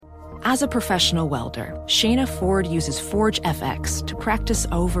As a professional welder, Shayna Ford uses Forge FX to practice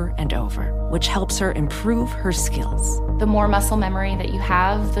over and over, which helps her improve her skills. The more muscle memory that you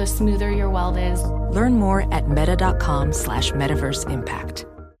have, the smoother your weld is. Learn more at meta.com/metaverseimpact.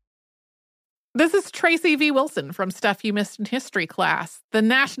 This is Tracy V. Wilson from Stuff You Missed in History class. The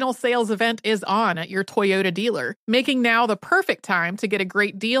national sales event is on at your Toyota dealer, making now the perfect time to get a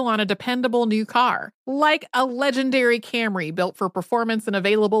great deal on a dependable new car. Like a legendary Camry built for performance and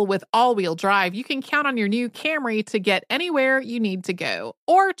available with all-wheel drive, you can count on your new Camry to get anywhere you need to go.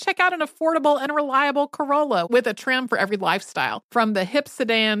 Or check out an affordable and reliable Corolla with a trim for every lifestyle. From the hip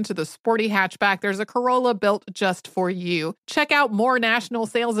sedan to the sporty hatchback, there's a Corolla built just for you. Check out more national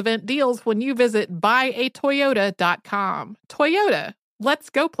sales event deals when you visit buyatoyota.com. Toyota, let's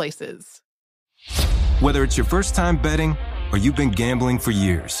go places. Whether it's your first time betting or you've been gambling for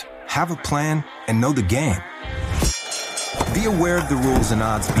years, have a plan and know the game. Be aware of the rules and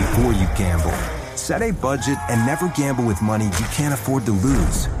odds before you gamble. Set a budget and never gamble with money you can't afford to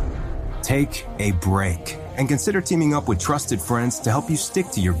lose. Take a break and consider teaming up with trusted friends to help you stick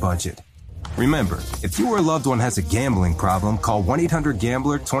to your budget. Remember, if you or a loved one has a gambling problem, call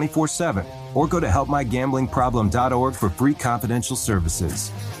 1-800-GAMBLER 24/7 or go to helpmygamblingproblem.org for free confidential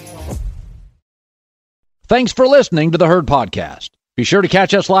services. Thanks for listening to the Herd Podcast. Be sure to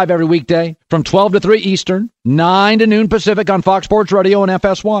catch us live every weekday from 12 to 3 Eastern, 9 to noon Pacific on Fox Sports Radio and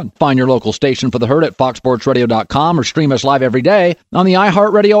FS1. Find your local station for the Herd at foxsportsradio.com or stream us live every day on the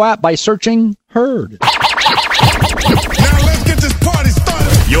iHeartRadio app by searching Herd. Now let's get this party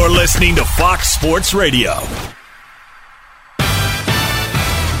started. You're listening to Fox Sports Radio.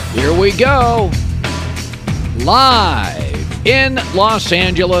 Here we go. Live in Los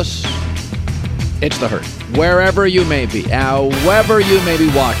Angeles. It's the Herd. Wherever you may be, however you may be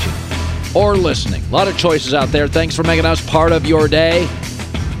watching or listening. A lot of choices out there. Thanks for making us part of your day.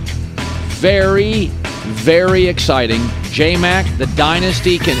 Very, very exciting. J-Mac, the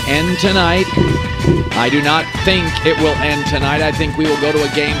dynasty can end tonight. I do not think it will end tonight. I think we will go to a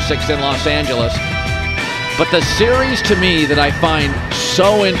Game 6 in Los Angeles. But the series to me that I find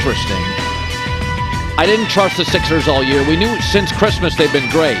so interesting, I didn't trust the Sixers all year. We knew since Christmas they've been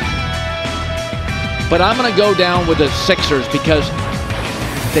great. But I'm going to go down with the Sixers because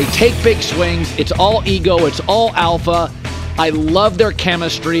they take big swings. It's all ego. It's all alpha. I love their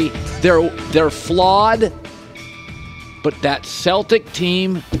chemistry. They're flawed, but that Celtic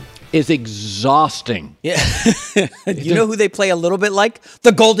team is exhausting. Yeah. You know who they play a little bit like?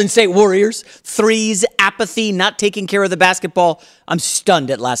 The Golden State Warriors. Threes, apathy, not taking care of the basketball. I'm stunned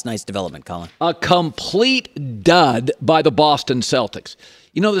at last night's development, Colin. A complete dud by the Boston Celtics.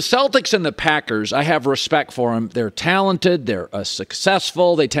 You know, the Celtics and the Packers, I have respect for them. They're talented. They're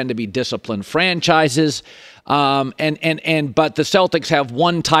successful. They tend to be disciplined franchises. But the Celtics have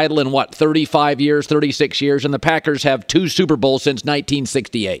one title in, 35 years, 36 years, and the Packers have 2 Super Bowls since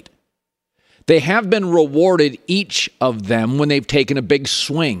 1968. They have been rewarded, each of them, when they've taken a big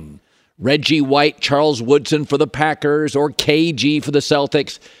swing. Reggie White, Charles Woodson for the Packers, or KG for the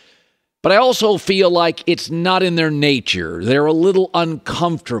Celtics. But I also feel like it's not in their nature. They're a little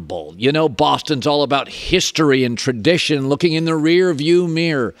uncomfortable. You know, Boston's all about history and tradition, looking in the rear view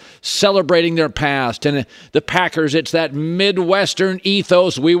mirror, celebrating their past. And the Packers, it's that Midwestern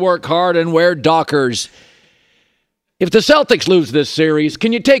ethos. We work hard and wear Dockers. If the Celtics lose this series,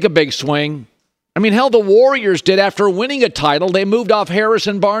 can you take a big swing? I mean, hell, the Warriors did after winning a title. They moved off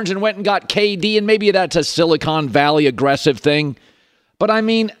Harrison Barnes and went and got KD, and maybe that's a Silicon Valley aggressive thing. But I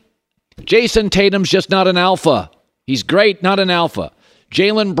mean, Jason Tatum's just not an alpha. He's great, not an alpha.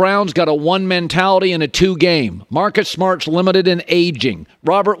 Jaylen Brown's got a 1 mentality and a 2 game. Marcus Smart's limited in aging.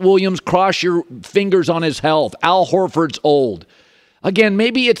 Robert Williams, cross your fingers on his health. Al Horford's old. Again,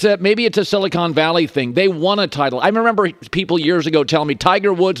 maybe it's a Silicon Valley thing. They won a title. I remember people years ago telling me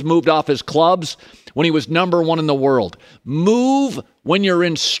Tiger Woods moved off his clubs when he was number 1 in the world. Move when you're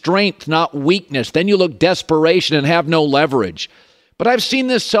in strength, not weakness. Then you look desperation and have no leverage. But I've seen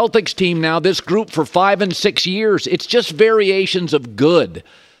this Celtics team now, this group, for 5 and 6 years. It's just variations of good.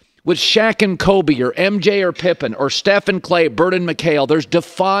 With Shaq and Kobe, or MJ or Pippen, or Steph and Clay, Bird and McHale, there's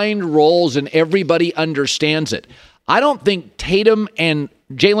defined roles and everybody understands it. I don't think Tatum and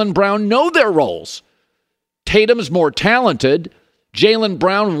Jaylen Brown know their roles. Tatum's more talented. Jaylen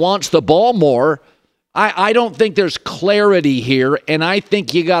Brown wants the ball more. I don't think there's clarity here, and I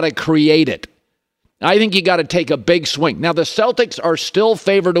think you got to create it. I think you got to take a big swing. Now, the Celtics are still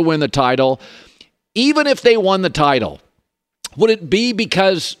favored to win the title. Even if they won the title, would it be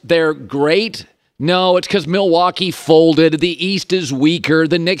because they're great? No, it's because Milwaukee folded. The East is weaker.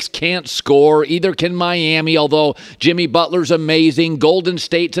 The Knicks can't score. Either can Miami, although Jimmy Butler's amazing. Golden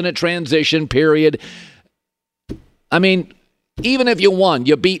State's in a transition period. I mean, even if you won,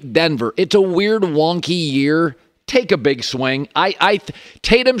 you beat Denver. It's a weird, wonky year. Take a big swing.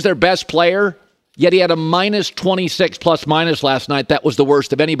 Tatum's their best player, yet he had a minus 26 plus minus last night. That was the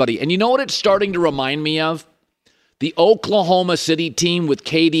worst of anybody. And you know what it's starting to remind me of? The Oklahoma City team with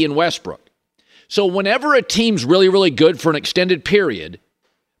KD and Westbrook. So whenever a team's really, really good for an extended period,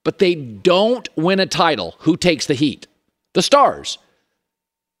 but they don't win a title, who takes the heat? The Stars.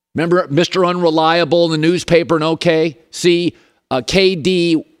 Remember Mr. Unreliable in the newspaper and OKC?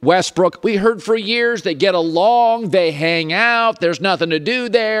 KD, Westbrook. We heard for years they get along, they hang out, there's nothing to do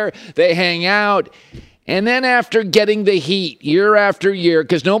there, they hang out. And then after getting the heat year after year,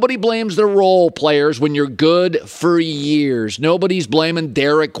 because nobody blames the role players when you're good for years. Nobody's blaming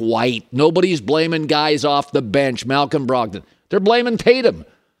Derek White. Nobody's blaming guys off the bench, Malcolm Brogdon. They're blaming Tatum,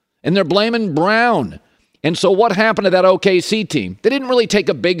 and they're blaming Brown. And so what happened to that OKC team? They didn't really take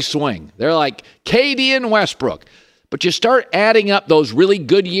a big swing. They're like KD and Westbrook. But you start adding up those really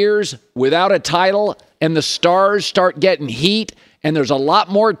good years without a title, and the Stars start getting heat, and there's a lot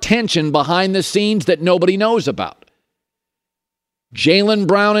more tension behind the scenes that nobody knows about. Jaylen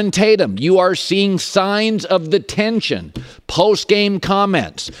Brown and Tatum, you are seeing signs of the tension. Post-game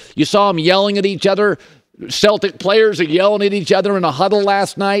comments. You saw them yelling at each other. Celtic players are yelling at each other in a huddle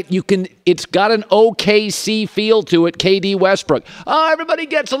last night. It's got an OKC feel to it, KD Westbrook. Oh, everybody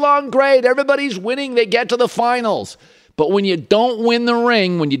gets along great. Everybody's winning. They get to the finals. But when you don't win the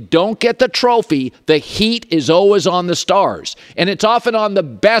ring, when you don't get the trophy, the heat is always on the Stars. And it's often on the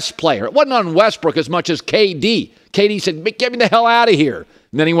best player. It wasn't on Westbrook as much as KD. KD said, get me the hell out of here.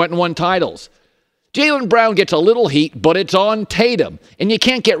 And then he went and won titles. Jaylen Brown gets a little heat, but it's on Tatum. And you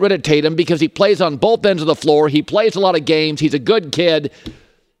can't get rid of Tatum because he plays on both ends of the floor. He plays a lot of games. He's a good kid.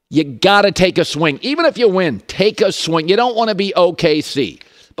 You got to take a swing. Even if you win, take a swing. You don't want to be OKC.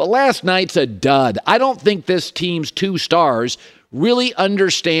 But last night's a dud. I don't think this team's two stars really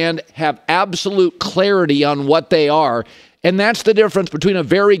understand, have absolute clarity on what they are. And that's the difference between a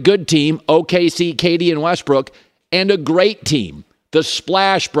very good team, OKC, KD, and Westbrook, and a great team, the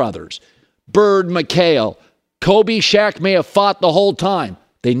Splash Brothers. Bird, McHale, Kobe, Shaq may have fought the whole time.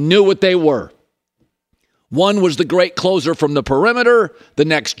 They knew what they were. One was the great closer from the perimeter, the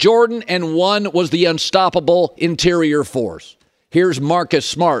next Jordan, and one was the unstoppable interior force. Here's Marcus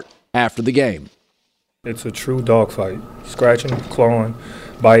Smart after the game. It's a true dogfight. Scratching, clawing,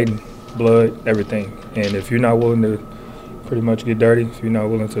 biting, blood, everything. And if you're not willing to pretty much get dirty, if you're not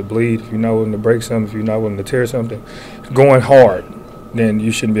willing to bleed, if you're not willing to break something, if you're not willing to tear something, going hard, then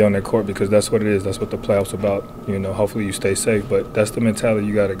you shouldn't be on that court because that's what it is. That's what the playoffs about. You know, hopefully you stay safe, but that's the mentality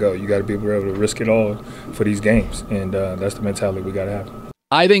you got to go. You got to be able to risk it all for these games, and that's the mentality we got to have.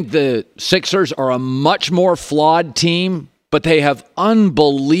 I think the Sixers are a much more flawed team, but they have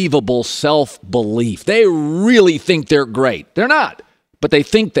unbelievable self-belief. They really think they're great. They're not, but they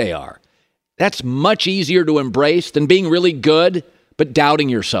think they are. That's much easier to embrace than being really good, but doubting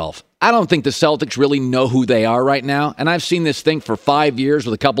yourself. I don't think the Celtics really know who they are right now, and I've seen this thing for 5 years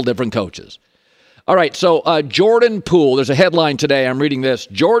with a couple different coaches. All right, so Jordan Poole, there's a headline today, I'm reading this.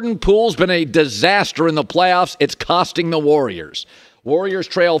 Jordan Poole's been a disaster in the playoffs. It's costing the Warriors. Warriors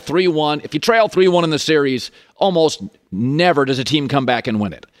trail 3-1. If you trail 3-1 in the series, almost never does a team come back and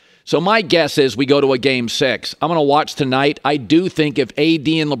win it. So my guess is we go to a Game 6. I'm going to watch tonight. I do think if AD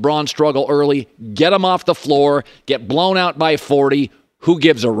and LeBron struggle early, get them off the floor, get blown out by 40, who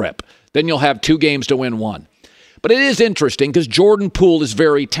gives a rip? Then you'll have 2 games to win 1. But it is interesting because Jordan Poole is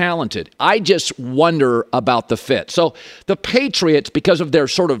very talented. I just wonder about the fit. So the Patriots, because of their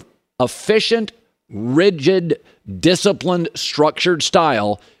sort of efficient, rigid, disciplined, structured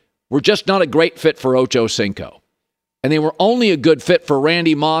style, were just not a great fit for Ocho Cinco. And they were only a good fit for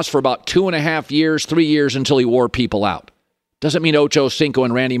Randy Moss for about 2.5 years, 3 years until he wore people out. Doesn't mean Ocho Cinco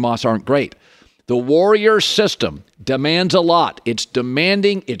and Randy Moss aren't great. The Warriors system demands a lot. It's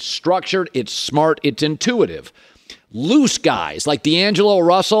demanding, it's structured, it's smart, it's intuitive. Loose guys like D'Angelo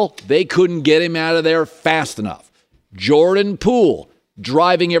Russell, they couldn't get him out of there fast enough. Jordan Poole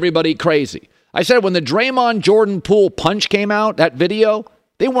driving everybody crazy. I said when the Draymond Jordan Poole punch came out, that video,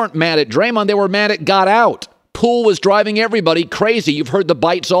 they weren't mad at Draymond, they were mad at got out. Poole was driving everybody crazy. You've heard the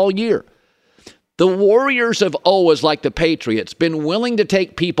bites all year. The Warriors have always, like the Patriots, been willing to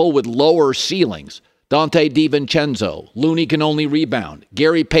take people with lower ceilings. Dante DiVincenzo, Looney can only rebound.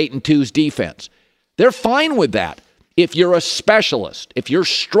 Gary Payton 2's defense. They're fine with that. If you're a specialist, if you're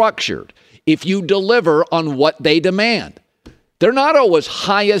structured, if you deliver on what they demand. They're not always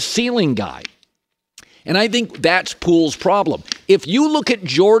highest ceiling guy. And I think that's Poole's problem. If you look at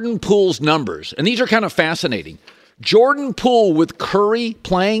Jordan Poole's numbers, and these are kind of fascinating, Jordan Poole with Curry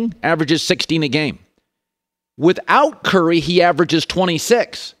playing averages 16 a game. Without Curry, he averages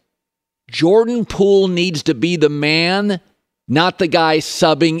 26. Jordan Poole needs to be the man, not the guy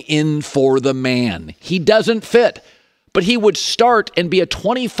subbing in for the man. He doesn't fit, but he would start and be a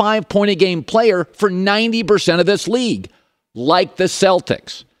 25-point-a-game player for 90% of this league, like the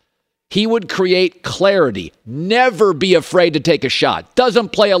Celtics. He would create clarity, never be afraid to take a shot,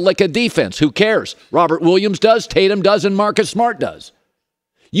 doesn't play a lick of defense. Who cares? Robert Williams does, Tatum does, and Marcus Smart does.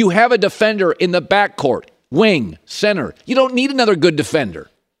 You have a defender in the backcourt, wing, center. You don't need another good defender.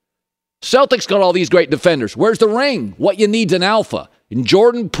 Celtics got all these great defenders. Where's the ring? What you need's an alpha. And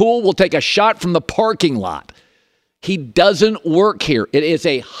Jordan Poole will take a shot from the parking lot. He doesn't work here. It is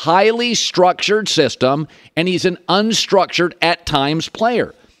a highly structured system, and he's an unstructured, at times,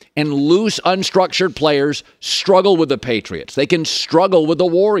 player. And loose, unstructured players struggle with the Patriots. They can struggle with the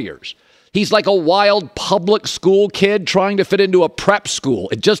Warriors. He's like a wild public school kid trying to fit into a prep school.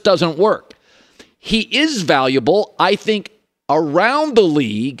 It just doesn't work. He is valuable, I think, around the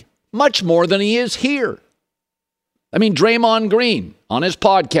league much more than he is here. I mean, Draymond Green, on his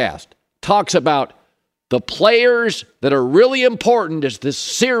podcast, talks about the players that are really important as this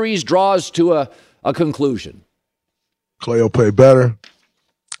series draws to a conclusion. Clay will play better.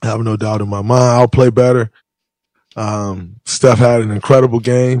 I have no doubt in my mind I'll play better. Steph had an incredible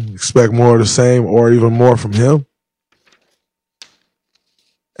game. Expect more of the same or even more from him.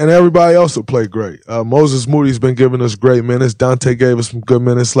 And everybody else will play great. Moses Moody's been giving us great minutes. Dante gave us some good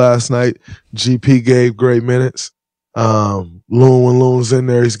minutes last night. GP gave great minutes. Loon, when Loon's in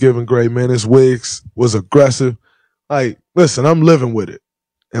there, he's giving great minutes. Wiggs was aggressive. Like, listen, I'm living with it.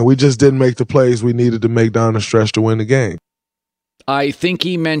 And we just didn't make the plays we needed to make down the stretch to win the game. I think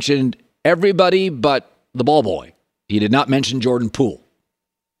he mentioned everybody but the ball boy. He did not mention Jordan Poole.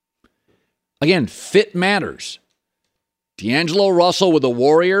 Again, fit matters. D'Angelo Russell with the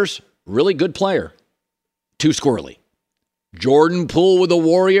Warriors, really good player. Too squirrely. Jordan Poole with the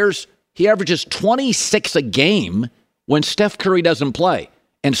Warriors, he averages 26 a game when Steph Curry doesn't play.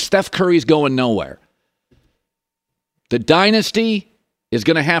 And Steph Curry's going nowhere. The dynasty is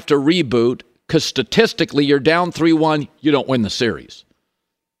going to have to reboot because statistically, you're down 3-1, you don't win the series.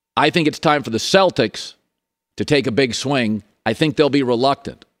 I think it's time for the Celtics to take a big swing. I think they'll be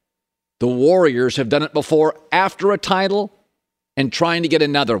reluctant. The Warriors have done it before after a title and trying to get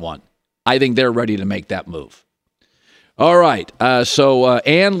another one. I think they're ready to make that move. All right, so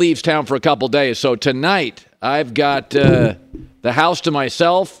Ann leaves town for a couple days. So tonight, I've got the house to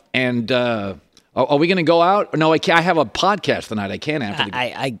myself, and are we going to go out? No, I have a podcast tonight. I can't after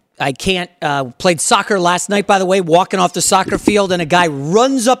the I can't. Played soccer last night, by the way, walking off the soccer field, and a guy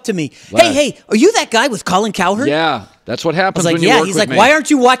runs up to me. Hey, are you that guy with Colin Cowherd? Yeah, that's what happens when you work with me. He's like, why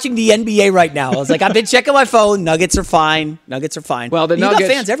aren't you watching the NBA right now? I was like, I've been checking my phone. Nuggets are fine. Well, the you Nuggets, got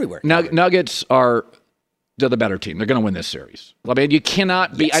fans everywhere. Nuggets are the better team. They're going to win this series. I mean, you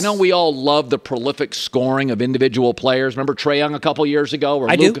cannot be. Yes. I know we all love the prolific scoring of individual players. Remember Trae Young a couple years ago, or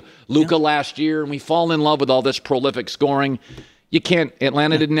Luka last year, and we fall in love with all this prolific scoring. You can't.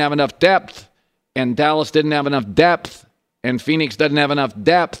 Atlanta didn't have enough depth, and Dallas didn't have enough depth, and Phoenix doesn't have enough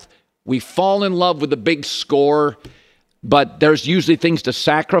depth. We fall in love with the big score, but there's usually things to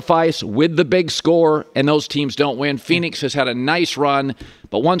sacrifice with the big score, and those teams don't win. Phoenix has had a nice run,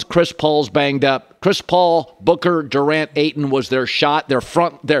 but once Chris Paul's banged up, Chris Paul, Booker, Durant, Ayton was their shot.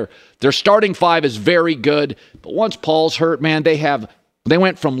 Their starting five is very good, but once Paul's hurt, man, they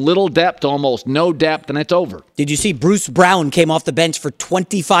went from little depth to almost no depth, and it's over. Did you see Bruce Brown came off the bench for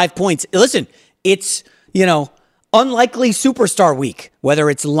 25 points? Listen, it's, unlikely superstar week, whether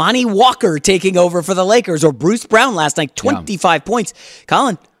it's Lonnie Walker taking over for the Lakers or Bruce Brown last night, 25 points.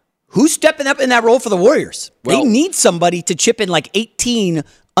 Colin, who's stepping up in that role for the Warriors? They need somebody to chip in like 18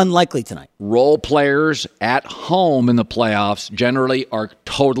 unlikely tonight. Role players at home in the playoffs generally are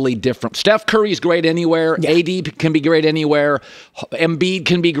totally different. Steph Curry's great anywhere. Yeah. AD can be great anywhere. Embiid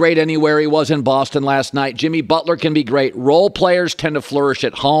can be great anywhere. He was in Boston last night. Jimmy Butler can be great. Role players tend to flourish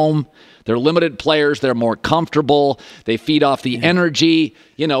at home. They're limited players. They're more comfortable. They feed off the energy.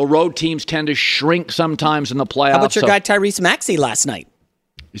 Road teams tend to shrink sometimes in the playoffs. How about your guy Tyrese Maxey last night?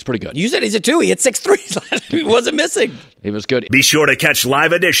 He's pretty good. You said he's a 2. He had 6 threes. He wasn't missing. He was good. Be sure to catch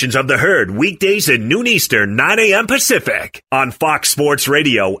live editions of The Herd weekdays at noon Eastern, 9 a.m. Pacific on Fox Sports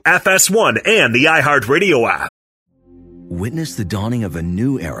Radio, FS1, and the iHeartRadio app. Witness the dawning of a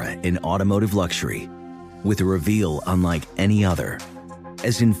new era in automotive luxury with a reveal unlike any other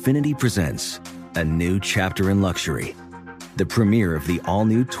as Infiniti presents a new chapter in luxury, the premiere of the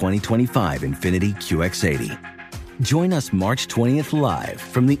all-new 2025 Infiniti QX80. Join us March 20th live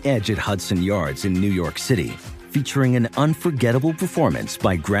from the Edge at Hudson Yards in New York City, featuring an unforgettable performance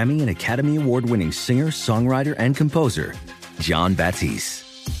by Grammy and Academy Award-winning singer, songwriter, and composer, Jon Batiste.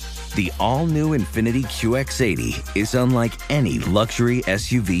 The all-new Infiniti QX80 is unlike any luxury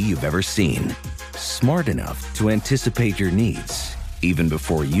SUV you've ever seen. Smart enough to anticipate your needs, even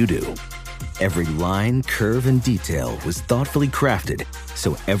before you do. Every line, curve, and detail was thoughtfully crafted,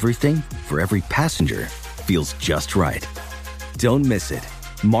 so everything for every passenger feels just right. Don't miss it.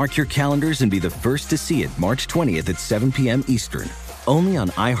 Mark your calendars and be the first to see it March 20th at 7 p.m. Eastern, only on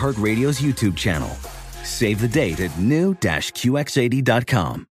iHeartRadio's YouTube channel. Save the date at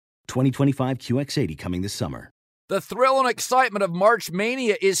new-QX80.com. 2025 QX80 coming this summer. The thrill and excitement of March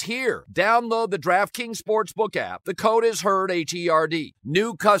Mania is here. Download the DraftKings Sportsbook app. The code is HERD, H-E-R-D.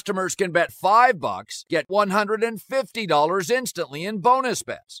 New customers can bet $5, get $150 instantly in bonus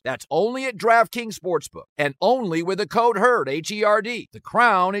bets. That's only at DraftKings Sportsbook and only with the code HERD, H-E-R-D. The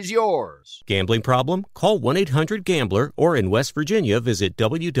crown is yours. Gambling problem? Call 1-800-GAMBLER or in West Virginia, visit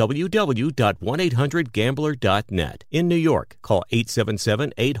www.1800gambler.net. In New York, call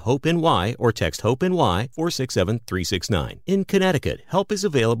 877-8-HOPE-NY or text HOPE-NY 467-369. In Connecticut, help is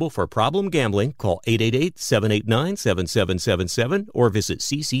available for problem gambling. Call 888-789-7777 or visit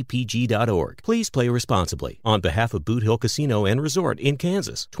ccpg.org. Please play responsibly. On behalf of Boot Hill Casino and Resort in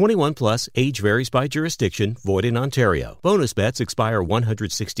Kansas. 21 plus, age varies by jurisdiction, void in Ontario. Bonus bets expire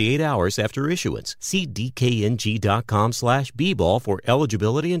 168 hours after issuance. See dkng.com/bball for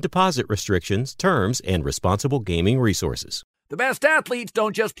eligibility and deposit restrictions, terms, and responsible gaming resources. The best athletes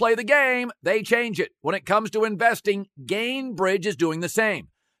don't just play the game, they change it. When it comes to investing, GainBridge is doing the same.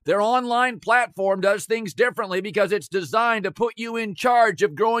 Their online platform does things differently because it's designed to put you in charge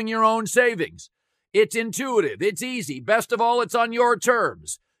of growing your own savings. It's intuitive, it's easy. Best of all, it's on your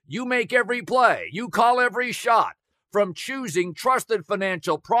terms. You make every play, you call every shot. From choosing trusted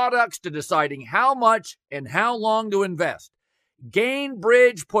financial products to deciding how much and how long to invest.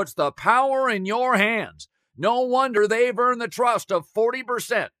 GainBridge puts the power in your hands. No wonder they've earned the trust of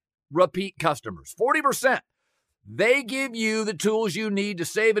 40% repeat customers. 40%. They give you the tools you need to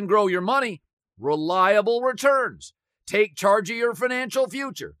save and grow your money. Reliable returns. Take charge of your financial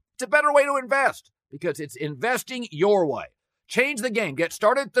future. It's a better way to invest because it's investing your way. Change the game. Get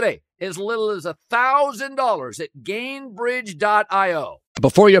started today. As little as $1,000 at Gainbridge.io.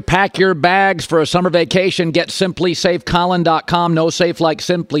 Before you pack your bags for a summer vacation, get simplysafecolin.com. No safe like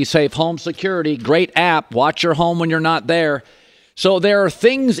Simply Safe Home Security. Great app. Watch your home when you're not there. So there are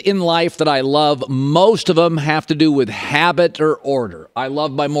things in life that I love. Most of them have to do with habit or order. I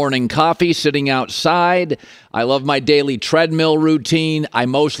love my morning coffee sitting outside. I love my daily treadmill routine. I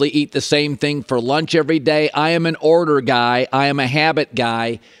mostly eat the same thing for lunch every day. I am an order guy. I am a habit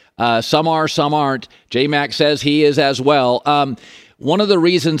guy. Some are, some aren't. J-Mac says he is as well. One of the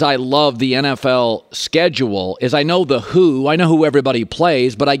reasons I love the NFL schedule is I know who everybody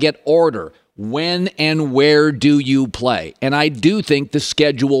plays, but I get order. When and where do you play? And I do think the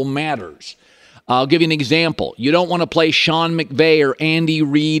schedule matters. I'll give you an example. You don't want to play Sean McVay or Andy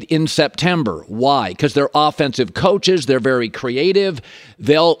Reid in September. Why? Because they're offensive coaches. They're very creative.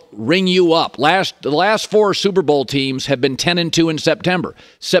 They'll ring you up. The last 4 Super Bowl teams have been 10-2 in September.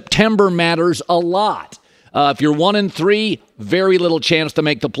 September matters a lot. If you're 1-3, very little chance to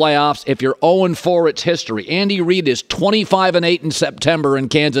make the playoffs. If you're 0-4, it's history. Andy Reid is 25-8 in September in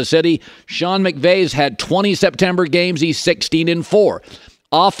Kansas City. Sean McVay's had 20 September games. He's 16-4.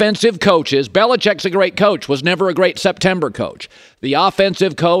 Offensive coaches, Belichick's a great coach, was never a great September coach. The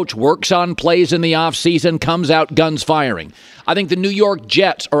offensive coach works on plays in the offseason, comes out guns firing. I think the New York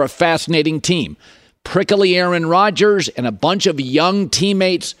Jets are a fascinating team. Prickly Aaron Rodgers and a bunch of young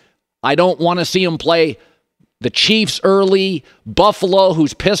teammates. I don't want to see them play the Chiefs early, Buffalo,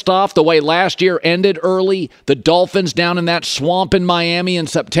 who's pissed off the way last year ended early, the Dolphins down in that swamp in Miami in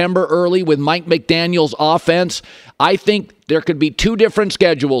September early with Mike McDaniel's offense. I think there could be 2 different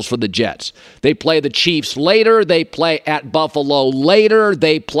schedules for the Jets. They play the Chiefs later. They play at Buffalo later.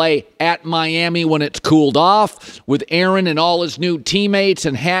 They play at Miami when it's cooled off with Aaron and all his new teammates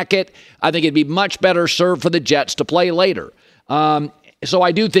and Hackett. I think it'd be much better served for the Jets to play later. So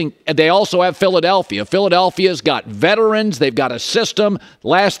I do think they also have Philadelphia. Philadelphia's got veterans. They've got a system.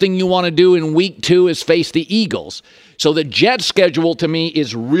 Last thing you want to do in week 2 is face the Eagles. So the Jets schedule to me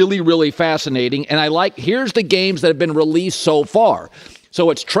is really, really fascinating. And here's the games that have been released so far. So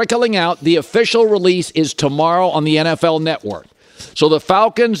it's trickling out. The official release is tomorrow on the NFL Network. So the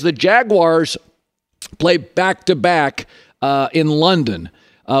Falcons, the Jaguars play back-to-back in London.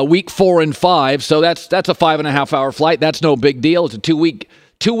 week 4 and 5. So that's a 5.5-hour flight. That's no big deal. It's a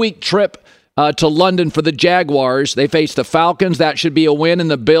two-week trip to London for the Jaguars. They face the Falcons. That should be a win. And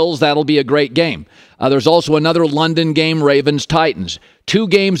the Bills, that'll be a great game. There's also another London game, Ravens-Titans. 2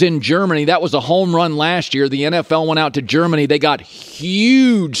 games in Germany. That was a home run last year. The NFL went out to Germany. They got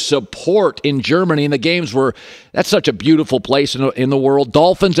huge support in Germany. And the games that's such a beautiful place in the world.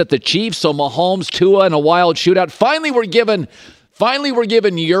 Dolphins at the Chiefs. So Mahomes, Tua, and a wild shootout. Finally, we're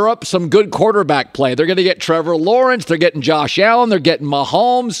giving Europe some good quarterback play. They're going to get Trevor Lawrence. They're getting Josh Allen. They're getting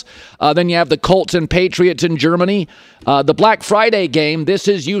Mahomes. Then you have the Colts and Patriots in Germany. The Black Friday game, this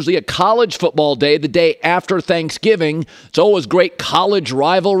is usually a college football day, the day after Thanksgiving. It's always great college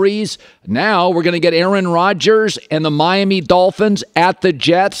rivalries. Now we're going to get Aaron Rodgers and the Miami Dolphins at the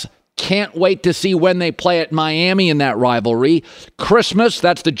Jets. Can't wait to see when they play at Miami in that rivalry. Christmas,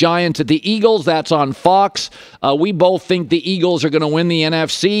 that's the Giants at the Eagles. That's on Fox. We both think the Eagles are going to win the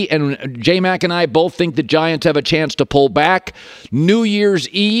NFC, and J-Mac and I both think the Giants have a chance to pull back. New Year's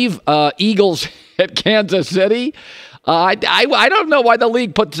Eve, Eagles at Kansas City. I don't know why the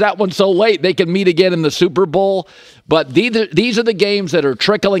league puts that one so late. They can meet again in the Super Bowl. But these are the games that are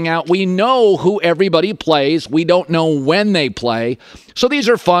trickling out. We know who everybody plays. We don't know when they play. So these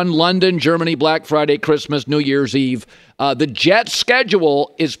are fun. London, Germany, Black Friday, Christmas, New Year's Eve. The Jets'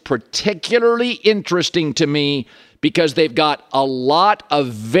 schedule is particularly interesting to me because they've got a lot of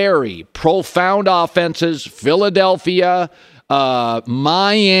very profound offenses. Philadelphia,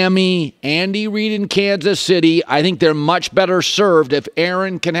 Miami, Andy Reid in Kansas City. I think they're much better served if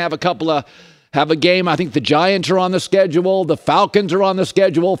Aaron can have a game. I think the Giants are on the schedule. The Falcons are on the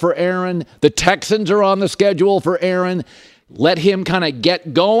schedule for Aaron. The Texans are on the schedule for Aaron. Let him kind of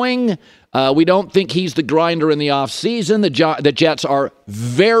get going. We don't think he's the grinder in the offseason. The Jets are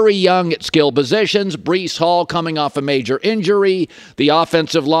very young at skill positions. Breece Hall coming off a major injury. The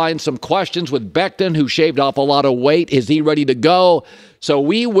offensive line, some questions with Becton, who shaved off a lot of weight. Is he ready to go? So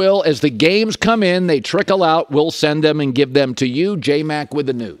we will, as the games come in, they trickle out, we'll send them and give them to you. J-Mac with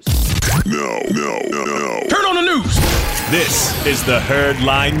the news. No. Turn on the news. This is the Herd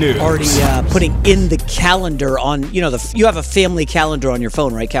Line News. Already putting in the calendar on, you have a family calendar on your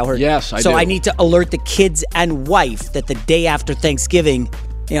phone, right, Cowherd? Yes, I do. So I need to alert the kids and wife that the day after Thanksgiving,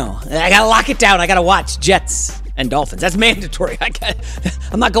 I got to lock it down. I got to watch Jets and Dolphins. That's mandatory.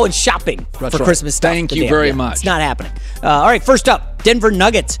 I'm not going shopping for Christmas stuff. Thank you very much. It's not happening. All right, first up, Denver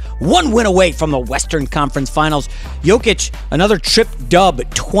Nuggets, 1 win away from the Western Conference Finals. Jokic, another trip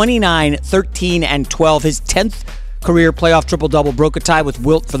dub, 29, 13, and 12. His 10th career playoff triple-double, broke a tie with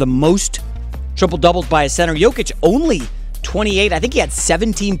Wilt for the most triple-doubles by a center. Jokic only 28. I think he had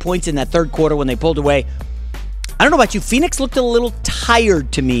 17 points in that third quarter when they pulled away. I don't know about you. Phoenix looked a little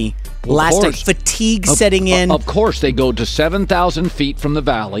tired to me last night. Fatigue setting in. Of course, they go to 7,000 feet from the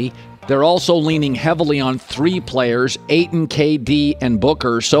valley. They're also leaning heavily on 3 players, Ayton, KD, and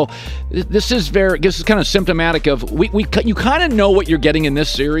Booker. So this is kind of symptomatic of you kind of know what you're getting in this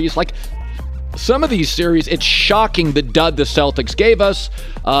series. Like some of these series, it's shocking the dud the Celtics gave us.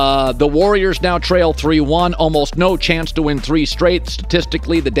 The Warriors now trail 3-1, almost no chance to win 3 straight.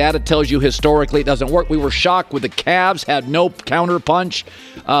 Statistically, the data tells you historically it doesn't work. We were shocked with the Cavs, had no counterpunch.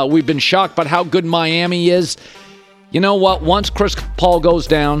 We've been shocked by how good Miami is. You know what? Once Chris Paul goes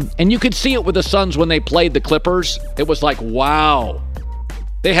down, and you could see it with the Suns when they played the Clippers, it was like, wow,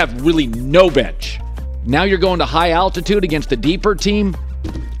 they have really no bench. Now you're going to high altitude against a deeper team.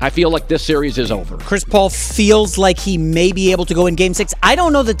 I feel like this series is over. Chris Paul feels like he may be able to go in Game 6. I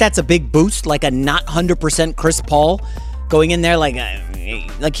don't know that that's a big boost, like a not 100% Chris Paul going in there like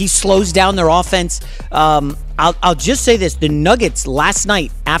he slows down their offense. I'll just say this. The Nuggets last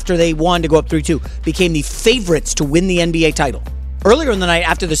night, after they won to go up 3-2, became the favorites to win the NBA title. Earlier in the night,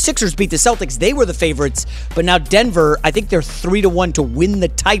 after the Sixers beat the Celtics, they were the favorites. But now Denver, I think they're 3-1 to win the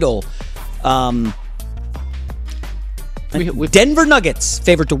title. Denver Nuggets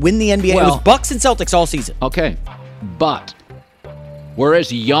favored to win the NBA. It was Bucks and Celtics all season. Okay, but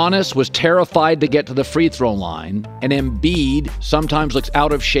whereas Giannis was terrified to get to the free throw line, and Embiid sometimes looks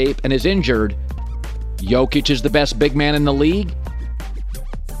out of shape and is injured, Jokic is the best big man in the league.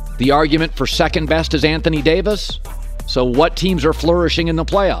 The argument for second best is Anthony Davis. So what teams are flourishing in the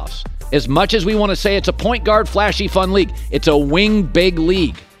playoffs? As much as we want to say it's a point guard, flashy, fun league, it's a wing big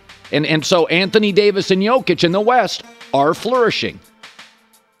league. And so Anthony Davis and Jokic in the West are flourishing.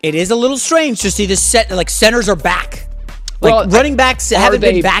 It is a little strange to see this set, like centers are back. Like running backs haven't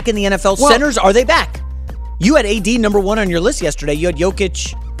been back in the NFL. Centers, are they back? You had AD number 1 on your list yesterday. You had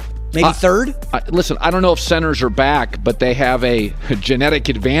Jokic Maybe third? Listen, I don't know if centers are back, but they have a genetic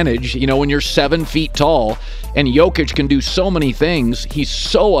advantage. You know, when you're 7 feet tall and Jokic can do so many things, he's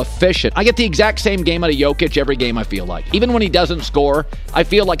so efficient. I get the exact same game out of Jokic every game, I feel like. Even when he doesn't score, I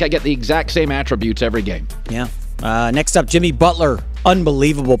feel like I get the exact same attributes every game. Yeah. Next up, Jimmy Butler.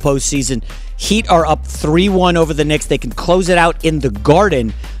 Unbelievable postseason. Heat are up 3-1 over the Knicks. They can close it out in the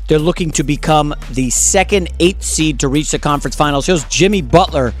Garden. They're looking to become the second 8th seed to reach the conference finals. Here's Jimmy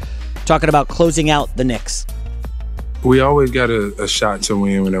Butler talking about closing out the Knicks. We always got a shot to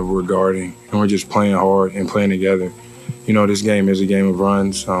win whenever we're guarding, and we're just playing hard and playing together. You know, this game is a game of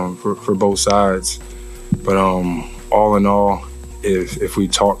runs for both sides. But all in all, if we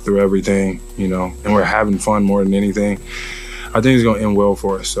talk through everything, you know, and we're having fun more than anything, I think it's going to end well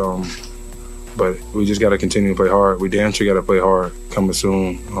for us. But we just got to continue to play hard. We damn sure got to play hard coming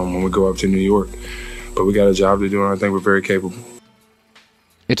soon when we go up to New York. But we got a job to do, and I think we're very capable.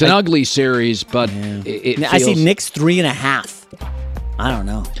 It's an ugly series, but it feels... I see Knicks 3.5. I don't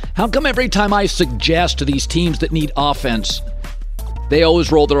know. How come every time I suggest to these teams that need offense, they always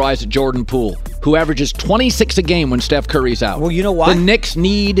roll their eyes at Jordan Poole, who averages 26 a game when Steph Curry's out? Well, you know why? The Knicks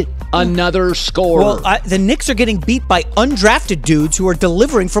need another scorer. Well, the Knicks are getting beat by undrafted dudes who are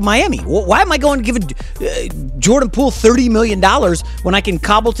delivering from Miami. Why am I going to give Jordan Poole $30 million when I can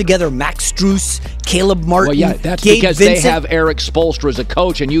cobble together Max Strus, Caleb Martin, Well, yeah, that's Gabe because Vincent? they have Eric Spoelstra as a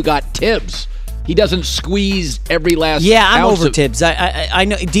coach, and you got Tibbs. He doesn't squeeze every last I'm ounce over of... Tibbs. I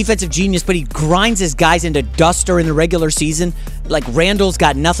know defensive genius, but he grinds his guys into dust during the regular season. Like Randall's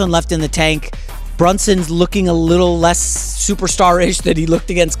got nothing left in the tank. Brunson's looking a little less superstar-ish than he looked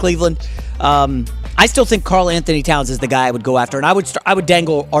against Cleveland. I still think Karl Anthony Towns is the guy I would go after, and I would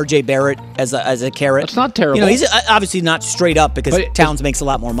dangle R.J. Barrett as a carrot. That's not terrible. You know, he's obviously not straight up because Towns makes a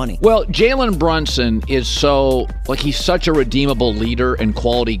lot more money. Well, Jalen Brunson is he's such a redeemable leader and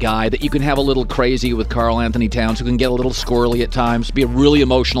quality guy that you can have a little crazy with Karl Anthony Towns, who can get a little squirrely at times, be a really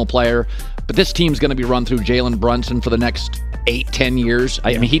emotional player. But this team's going to be run through Jalen Brunson for the next 8-10 years.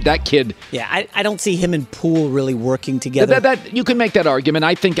 I mean, that kid. Yeah, I don't see him and Poole really working together. That you can make that argument.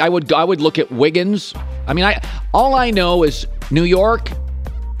 I think I would look at Wiggins. I mean, all I know is New York.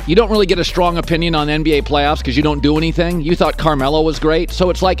 You don't really get a strong opinion on NBA playoffs because you don't do anything. You thought Carmelo was great, so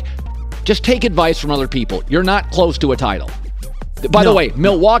it's like, just take advice from other people. You're not close to a title. By the way,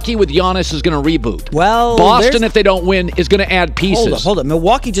 Milwaukee with Giannis is going to reboot. Well, Boston, if they don't win, is going to add pieces. Hold up.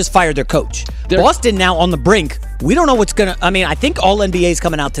 Milwaukee just fired their coach. Boston now on the brink. We don't know what's going to... I mean, I think all NBA is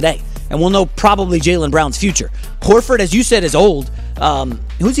coming out today, and we'll know probably Jaylen Brown's future. Horford, as you said, is old.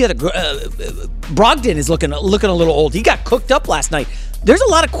 Who's the other... Brogdon is looking a little old. He got cooked up last night. There's a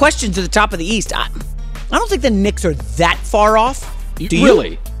lot of questions at the top of the East. I don't think the Knicks are that far off. Do you?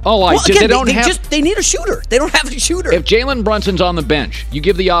 Really? They need a shooter. They don't have a shooter. If Jalen Brunson's on the bench, you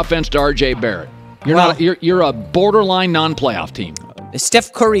give the offense to R.J. Barrett. You're a borderline non-playoff team.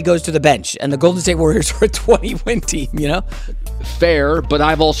 Steph Curry goes to the bench, and the Golden State Warriors are a 20-win team, you know? Fair, but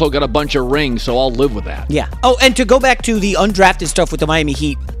I've also got a bunch of rings, so I'll live with that. Yeah. Oh, and to go back to the undrafted stuff with the Miami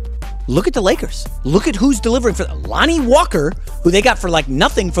Heat, look at the Lakers. Look at who's delivering for them. Lonnie Walker, who they got for like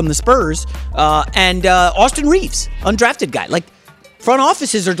nothing from the Spurs, and Austin Reeves, undrafted guy. Like, front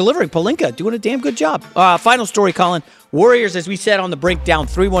offices are delivering. Pelinka doing a damn good job. Final story, Colin. Warriors, as we said, on the brink, down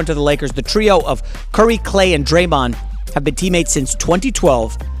 3-1 to the Lakers. The trio of Curry, Clay, and Draymond have been teammates since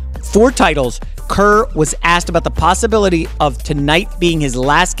 2012. 4 titles. Kerr was asked about the possibility of tonight being his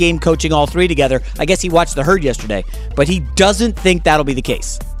last game coaching all 3 together. I guess he watched the herd yesterday, but he doesn't think that'll be the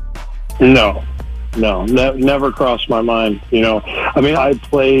case. No, never crossed my mind. You know, I mean, I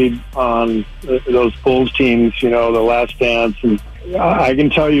played on those Bulls teams, you know, the Last Dance, and I can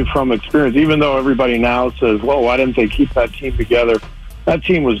tell you from experience, even though everybody now says, well, why didn't they keep that team together? That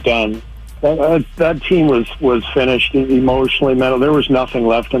team was done. That team was finished emotionally, mentally. There was nothing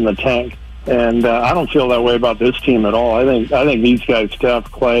left in the tank. And I don't feel that way about this team at all. I think these guys,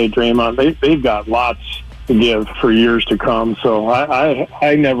 Steph, Clay, Draymond, they've got lots to give for years to come. So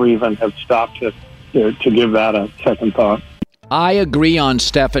I never even have stopped to give that a second thought. I agree on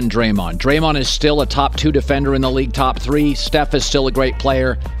Steph and Draymond. Draymond is still a top 2 defender in the league, top 3. Steph is still a great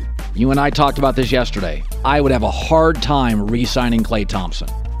player. You and I talked about this yesterday. I would have a hard time re-signing Klay Thompson.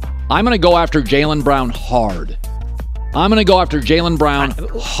 I'm going to go after Jaylen Brown hard. I'm going to go after Jaylen Brown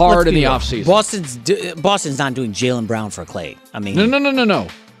hard in the offseason. Boston's not doing Jaylen Brown for Klay. I mean... No.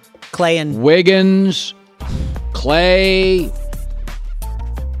 Klay and... Wiggins, Klay...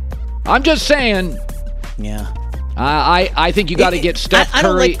 I'm just saying... Yeah. I think you got to get Steph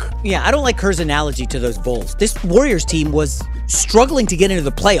Curry. I don't like Kerr's analogy to those Bulls. This Warriors team was struggling to get into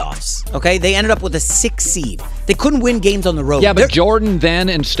the playoffs, okay? They ended up with a 6 seed. They couldn't win games on the road. Yeah, but Jordan then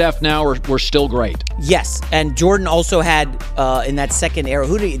and Steph now were still great. Yes, and Jordan also had, in that second era,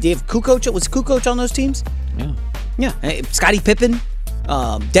 do you have Kukoc? Was Kukoc on those teams? Yeah. Scottie Pippen.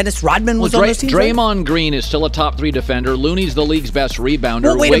 Dennis Rodman was on those teams. Draymond Green is still a top 3 defender. Looney's the league's best rebounder.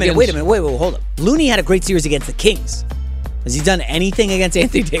 Well, wait a minute. Hold up. Looney had a great series against the Kings. Has he done anything against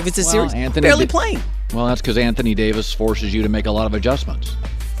Anthony Davis this series? Barely playing. Well, that's because Anthony Davis forces you to make a lot of adjustments.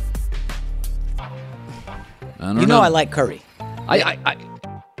 I don't know. I like Curry. I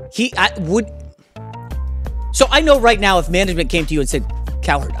would. So I know right now if management came to you and said,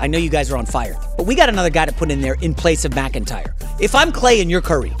 Cowherd, I know you guys are on fire, but we got another guy to put in there in place of McIntyre. If I'm Clay and you're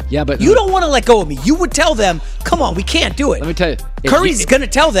Curry, but you don't want to let go of me. You would tell them, come on, we can't do it. Let me tell you. Curry's going to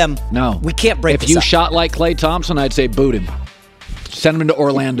tell them, no, we can't break this up. If you shot like Klay Thompson, I'd say boot him. Send him to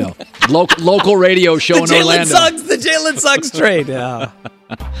Orlando. Local radio show in Orlando. The Jalen Suggs trade. Yeah.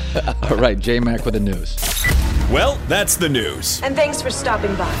 All right, J-Mac with the news. Well, that's the news. And thanks for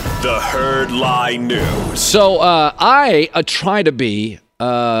stopping by. The Herd Lie News. So I try to be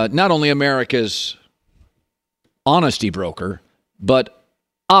not only America's honesty broker, but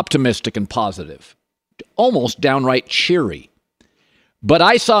optimistic and positive, almost downright cheery. But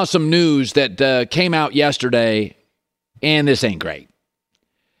I saw some news that came out yesterday, and this ain't great.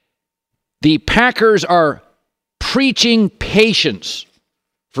 The Packers are preaching patience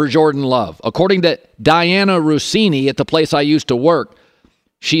for Jordan Love. According to Diana Rossini at the place I used to work,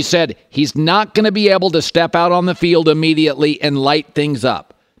 she said he's not going to be able to step out on the field immediately and light things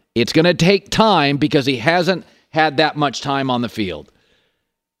up. It's going to take time because he hasn't had that much time on the field.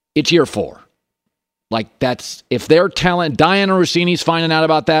 It's year 4. If they're telling, Diana Rossini's finding out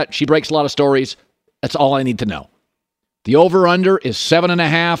about that. She breaks a lot of stories. That's all I need to know. The over-under is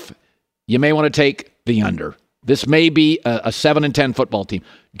 7.5. You may want to take the under. This may be a 7-10 football team.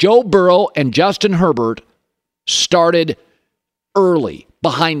 Joe Burrow and Justin Herbert started early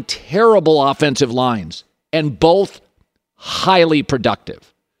behind terrible offensive lines and both highly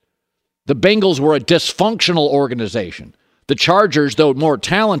productive. The Bengals were a dysfunctional organization. The Chargers, though more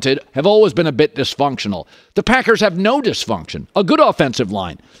talented, have always been a bit dysfunctional. The Packers have no dysfunction. A good offensive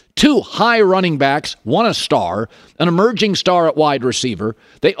line. 2 high running backs, 1 a star, an emerging star at wide receiver.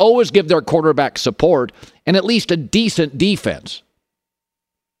 They always give their quarterback support and at least a decent defense.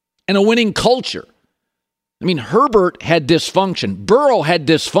 And a winning culture. I mean, Herbert had dysfunction. Burrow had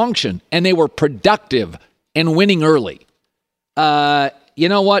dysfunction, and they were productive and winning early. You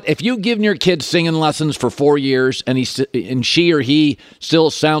know what? If you've given your kid singing lessons for 4 years and she or he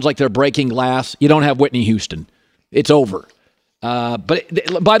still sounds like they're breaking glass, you don't have Whitney Houston. It's over.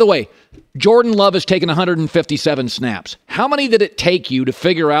 But by the way, Jordan Love has taken 157 snaps. How many did it take you to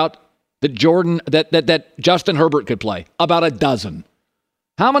figure out that that Justin Herbert could play? About a dozen.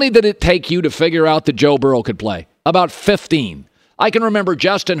 How many did it take you to figure out that Joe Burrow could play? About 15. I can remember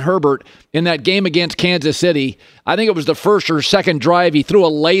Justin Herbert in that game against Kansas City. I think it was the first or second drive. He threw a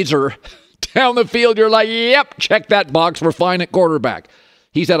laser down the field. You're like, yep, check that box. We're fine at quarterback.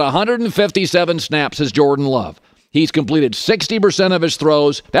 He's had 157 snaps as Jordan Love. He's completed 60% of his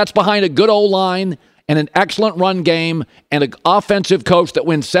throws. That's behind a good O-line and an excellent run game and an offensive coach that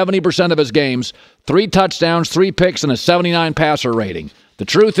wins 70% of his games. 3 touchdowns, 3 picks, and a 79 passer rating. The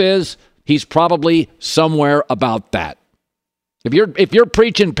truth is, he's probably somewhere about that. If you're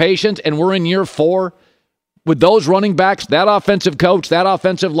preaching patience and we're in year 4 with those running backs, that offensive coach, that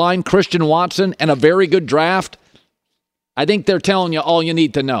offensive line, Christian Watson, and a very good draft, I think they're telling you all you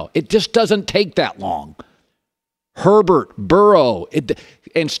need to know. It just doesn't take that long. Herbert, Burrow,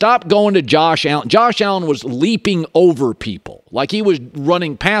 and stop going to Josh Allen. Josh Allen was leaping over people. Like he was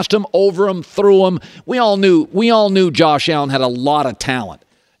running past them, over them, through them. We all knew Josh Allen had a lot of talent.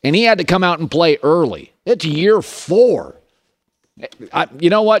 And he had to come out and play early. It's year 4. You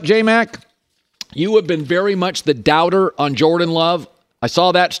know what, J-Mac? You have been very much the doubter on Jordan Love. I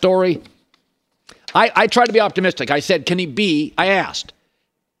saw that story. I tried to be optimistic. I said, I asked,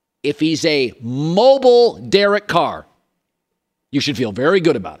 if he's a mobile Derek Carr, you should feel very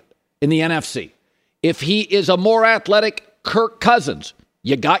good about it in the NFC. If he is a more athletic Kirk Cousins,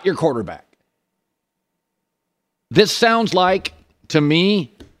 you got your quarterback. This sounds like, to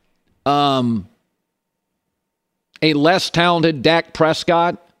me, a less talented Dak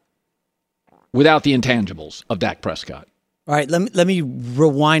Prescott without the intangibles of Dak Prescott. All right, let me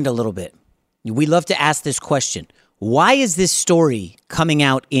rewind a little bit. We love to ask this question. Why is this story coming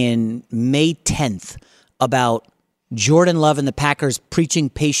out in May 10th about Jordan Love and the Packers preaching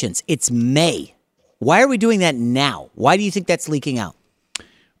patience? It's May. Why are we doing that now? Why do you think that's leaking out?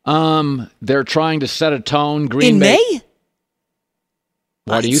 They're trying to set a tone. In May?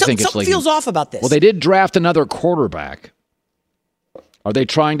 Why do you think it's something leaking? Feels off about this. Well, they did draft another quarterback. Are they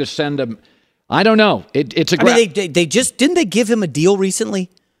trying to send him? I don't know. It's a. They just didn't they give him a deal recently?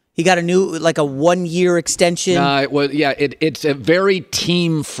 He got a new, like a 1-year extension. It's a very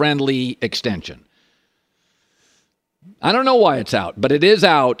team-friendly extension. I don't know why it's out, but it is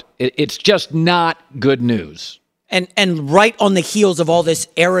out. It's just not good news. And right on the heels of all this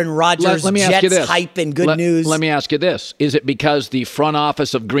Aaron Rodgers Jets hype and good news. Let me ask you this. Is it because the front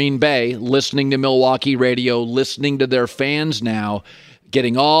office of Green Bay, listening to Milwaukee radio, listening to their fans now,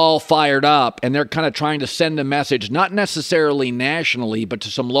 getting all fired up, and they're kind of trying to send a message, not necessarily nationally, but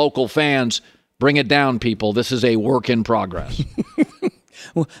to some local fans, bring it down, people. This is a work in progress.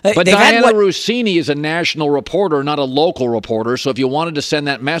 But Diana Rossini is a national reporter, not a local reporter. So if you wanted to send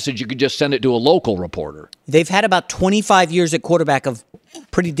that message, you could just send it to a local reporter. They've had about 25 years at quarterback of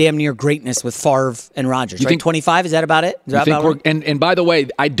pretty damn near greatness with Favre and Rodgers. You think 25? Is that about it? And by the way,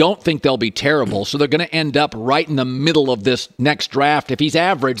 I don't think they'll be terrible. So they're going to end up right in the middle of this next draft. If he's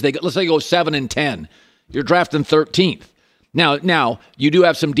average, let's say they go 7 and 10. You're drafting 13th. Now, you do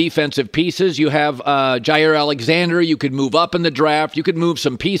have some defensive pieces. You have Jair Alexander. You could move up in the draft. You could move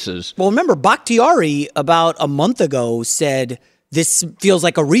some pieces. Well, remember, Bakhtiari about a month ago said this feels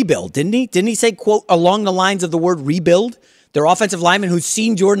like a rebuild, didn't he? Didn't he say, quote, along the lines of the word rebuild? Their offensive lineman who's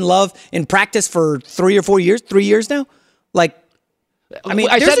seen Jordan Love in practice for 3 or 4 years, 3 years now? There's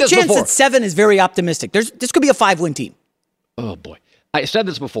a chance that 7 is very optimistic. This could be a 5-win team. Oh, boy. I said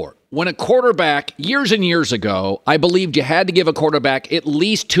this before. When a quarterback, years and years ago, I believed you had to give a quarterback at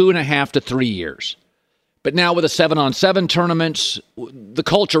least 2.5 to 3 years. But now with the 7-on-7 tournaments, the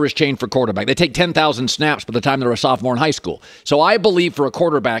culture has changed for quarterback. They take 10,000 snaps by the time they're a sophomore in high school. So I believe for a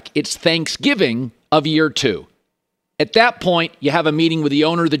quarterback, it's Thanksgiving of year 2. At that point, you have a meeting with the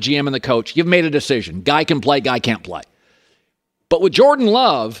owner, the GM, and the coach. You've made a decision. Guy can play, guy can't play. But with Jordan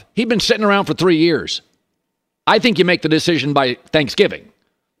Love, he'd been sitting around for 3 years. I think you make the decision by Thanksgiving.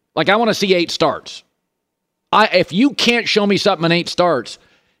 I want to see 8 starts. If you can't show me something in 8 starts,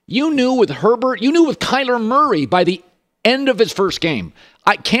 you knew with Herbert, you knew with Kyler Murray by the end of his first game.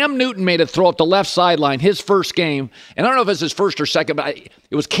 Cam Newton made a throw up the left sideline his first game, and I don't know if it was his first or second, but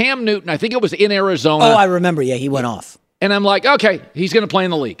it was Cam Newton. I think it was in Arizona. Oh, I remember. Yeah, he went off. And I'm like, okay, he's going to play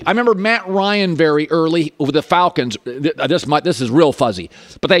in the league. I remember Matt Ryan very early with the Falcons. This is real fuzzy.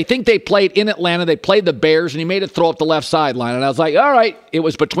 But I think they played in Atlanta. They played the Bears, and he made a throw up the left sideline. And I was like, all right. It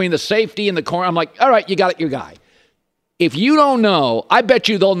was between the safety and the corner. I'm like, all right, you got it, your guy. If you don't know, I bet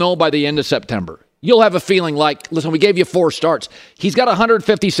you they'll know by the end of September. You'll have a feeling like, listen, we gave you 4 starts. He's got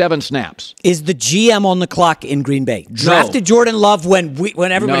 157 snaps. Is the GM on the clock in Green Bay? Drafted Jordan Love when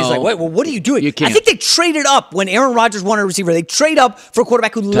everybody's like, wait, well, what are you doing? You can't. I think they traded up when Aaron Rodgers wanted a receiver. They trade up for a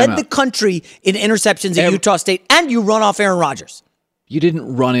quarterback who led the country in interceptions at Utah State, and you run off Aaron Rodgers. You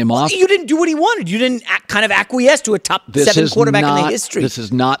didn't run him off. You didn't do what he wanted. You didn't kind of acquiesce to a top 7 quarterback in the history. This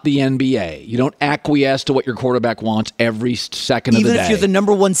is not the NBA. You don't acquiesce to what your quarterback wants every second of the day. Even if you're the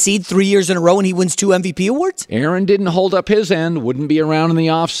number 1 seed 3 years in a row and he wins 2 MVP awards? Aaron didn't hold up his end. Wouldn't be around in the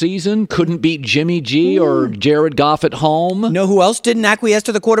offseason. Couldn't beat Jimmy G or Jared Goff at home. Know who else didn't acquiesce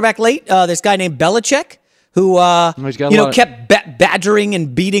to the quarterback late? This guy named Belichick, who kept badgering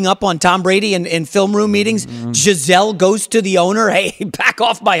and beating up on Tom Brady in film room meetings. Giselle goes to the owner, hey, back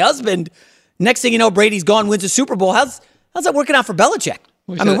off my husband. Next thing you know, Brady's gone, wins a Super Bowl. How's that working out for Belichick?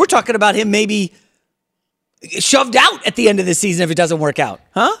 We're talking about him maybe shoved out at the end of the season if it doesn't work out.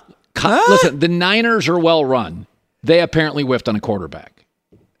 Huh? Listen, the Niners are well run. They apparently whiffed on a quarterback.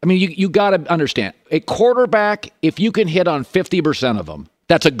 You got to understand, a quarterback, if you can hit on 50% of them,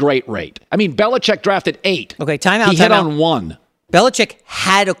 that's a great rate. Belichick drafted 8. Okay, timeout. He hit on 1. Belichick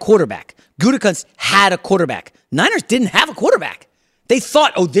had a quarterback. Gutekunst had a quarterback. Niners didn't have a quarterback. They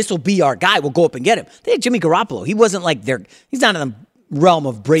thought, this will be our guy. We'll go up and get him. They had Jimmy Garoppolo. He wasn't he's not in the realm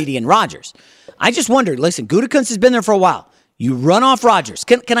of Brady and Rodgers. I just wondered, listen, Gutekunst has been there for a while. You run off Rodgers.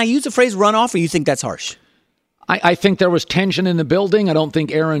 Can I use the phrase run off, or you think that's harsh? I think there was tension in the building. I don't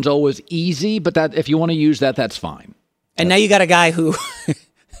think Aaron's always easy, but that if you want to use that, that's fine. And now you got a guy who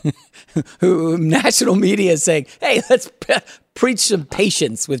national media is saying, hey, let's preach some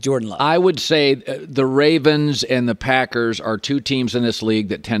patience with Jordan Love. I would say the Ravens and the Packers are 2 teams in this league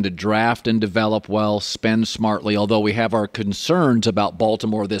that tend to draft and develop well, spend smartly, although we have our concerns about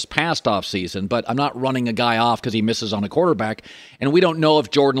Baltimore this past offseason. But I'm not running a guy off because he misses on a quarterback, and we don't know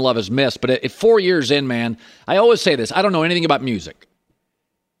if Jordan Love has missed. But at 4 years in, man, I always say this. I don't know anything about music.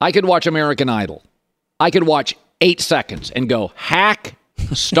 I could watch American Idol. I could watch 8 seconds and go, hack,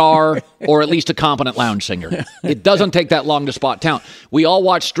 star, or at least a competent lounge singer. It doesn't take that long to spot talent. We all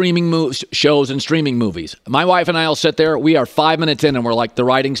watch streaming shows and streaming movies. My wife and I will sit there. We are 5 minutes in and we're like, the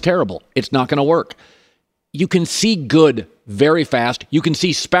writing's terrible. It's not going to work. You can see good very fast. You can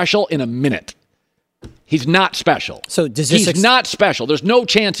see special in a minute. He's not special. So does this he's not special. There's no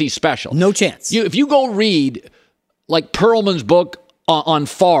chance he's special. No chance. If you go read like Perlman's book on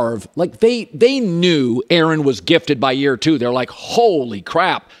Favre, like they knew Aaron was gifted by year 2. They're like, holy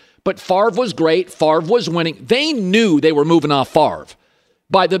crap. But Favre was great. Favre was winning. They knew they were moving off Favre.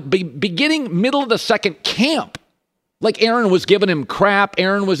 By the beginning, middle of the second camp, like Aaron was giving him crap.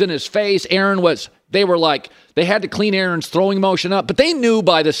 Aaron was in his face. They were like, they had to clean Aaron's throwing motion up. But they knew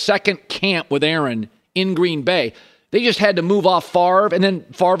by the second camp with Aaron in Green Bay, they just had to move off Favre. And then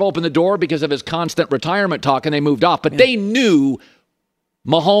Favre opened the door because of his constant retirement talk, and they moved off. But they knew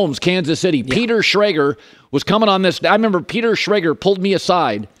Mahomes, Kansas City. Yeah. Peter Schrager was coming on this. I remember Peter Schrager pulled me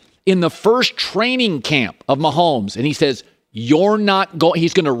aside in the first training camp of Mahomes, and he says, you're not going,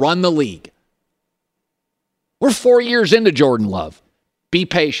 he's going to run the league. We're 4 years into Jordan Love. Be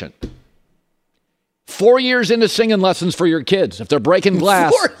patient. 4 years into singing lessons for your kids. If they're breaking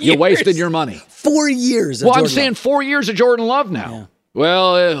glass, you wasted your money. 4 years. Well, I'm saying 4 years of Jordan Love now. Yeah.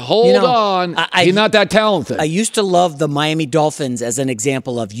 Well, hold on. He's not that talented. I used to love the Miami Dolphins as an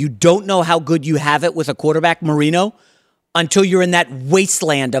example of you don't know how good you have it with a quarterback, Marino, until you're in that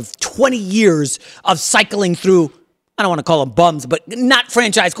wasteland of 20 years of cycling through, I don't want to call them bums, but not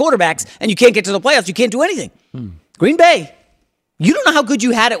franchise quarterbacks, and you can't get to the playoffs. You can't do anything. Green Bay, you don't know how good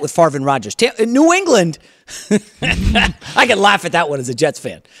you had it with Favre and Rodgers. In New England, I can laugh at that one as a Jets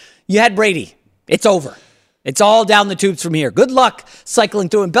fan. You had Brady. It's over. It's all down the tubes from here. Good luck cycling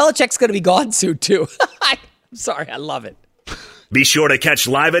through. And Belichick's going to be gone soon, too. I'm sorry. I love it. Be sure to catch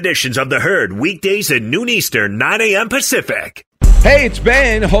live editions of The Herd weekdays at noon Eastern, 9 a.m. Pacific. Hey, it's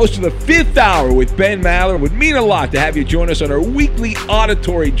Ben, host of the Fifth Hour with Ben Maller. It would mean a lot to have you join us on our weekly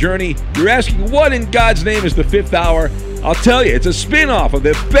auditory journey. You're asking, what in God's name is the Fifth Hour? I'll tell you, it's a spin-off of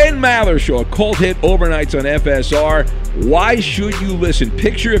the Ben Maller Show, a cult hit overnights on FSR. Why should you listen?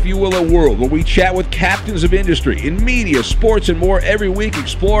 Picture, if you will, a world where we chat with captains of industry in media, sports, and more every week.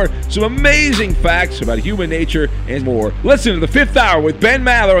 Explore some amazing facts about human nature and more. Listen to the Fifth Hour with Ben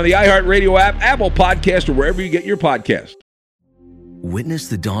Maller on the iHeartRadio app, Apple Podcast, or wherever you get your podcast. Witness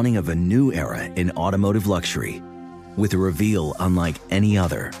the dawning of a new era in automotive luxury with a reveal unlike any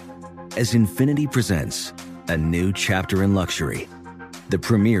other as Infiniti presents a new chapter in luxury, the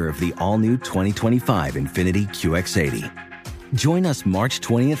premiere of the all-new 2025 Infiniti QX80. Join us March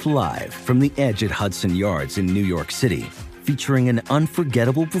 20th live from the Edge at Hudson Yards in New York City, featuring an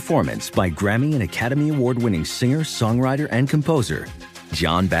unforgettable performance by Grammy and Academy Award-winning singer, songwriter, and composer,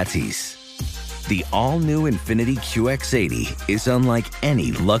 Jon Batiste. The all-new Infiniti QX80 is unlike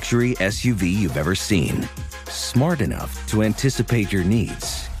any luxury SUV you've ever seen. Smart enough to anticipate your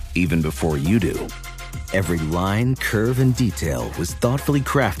needs, even before you do. Every line, curve, and detail was thoughtfully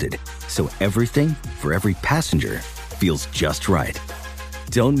crafted, so everything for every passenger feels just right.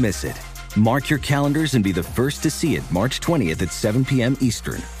 Don't miss it. Mark your calendars and be the first to see it March 20th at 7 p.m.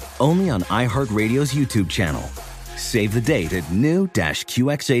 Eastern, only on iHeartRadio's YouTube channel. Save the date at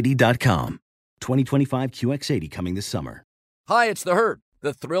new-QX80.com. 2025 QX80 coming this summer. Hi, it's The Herd.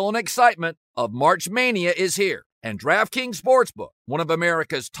 The thrill and excitement of March Mania is here. And DraftKings Sportsbook, one of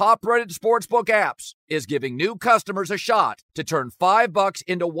America's top-rated sportsbook apps, is giving new customers a shot to turn $5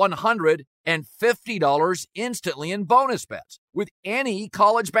 into $150 instantly in bonus bets with any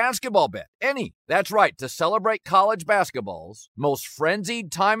college basketball bet. Any. That's right. To celebrate college basketball's most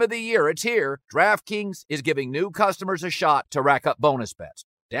frenzied time of the year, it's here. DraftKings is giving new customers a shot to rack up bonus bets.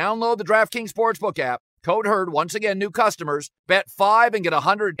 Download the DraftKings Sportsbook app. Code HERD. Once again, new customers. Bet $5 and get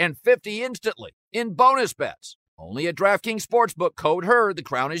 $150 instantly in bonus bets. Only at DraftKings Sportsbook. Code HERD. The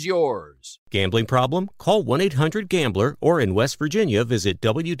crown is yours. Gambling problem? Call 1-800-GAMBLER or in West Virginia, visit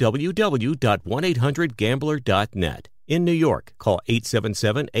www.1800gambler.net. In New York, call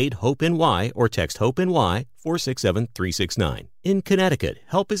 877-8-HOPE-NY or text HOPE-NY 467-369. In Connecticut,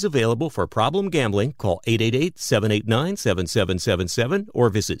 help is available for problem gambling. Call 888-789-7777 or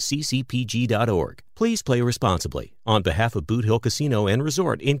visit ccpg.org. Please play responsibly. On behalf of Boot Hill Casino and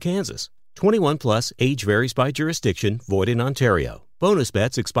Resort in Kansas. 21 plus, age varies by jurisdiction, void in Ontario. Bonus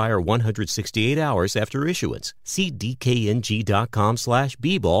bets expire 168 hours after issuance. See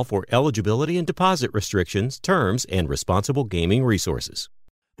dkng.com/bball for eligibility and deposit restrictions, terms, and responsible gaming resources.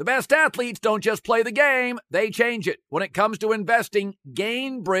 The best athletes don't just play the game, they change it. When it comes to investing,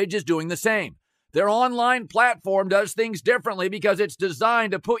 GainBridge is doing the same. Their online platform does things differently because it's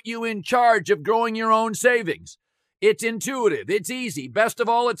designed to put you in charge of growing your own savings. It's intuitive. It's easy. Best of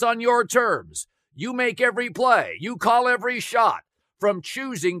all, it's on your terms. You make every play. You call every shot. From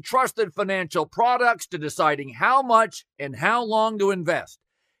choosing trusted financial products to deciding how much and how long to invest,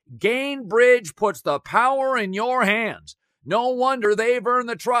 Gainbridge puts the power in your hands. No wonder they've earned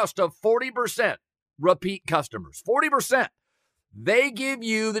the trust of 40% repeat customers. 40%. They give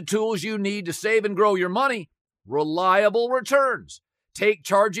you the tools you need to save and grow your money. Reliable returns. Take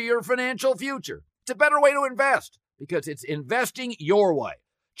charge of your financial future. It's a better way to invest because it's investing your way.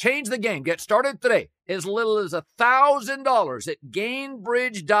 Change the game. Get started today. As little as $1,000 at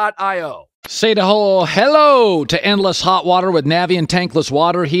Gainbridge.io. Say hello to endless hot water with Navien tankless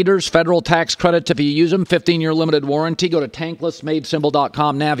water heaters. Federal tax credits if you use them. 15-year limited warranty. Go to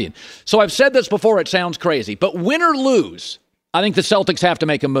tanklessmadesimple.com. Navien. So I've said this before. It sounds crazy. But win or lose, I think the Celtics have to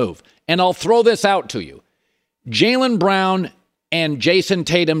make a move. And I'll throw this out to you. Jaylen Brown and Jason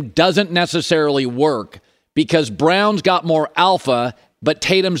Tatum doesn't necessarily work because Brown's got more alpha, but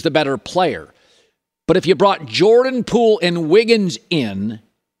Tatum's the better player. But if you brought Jordan Poole and Wiggins in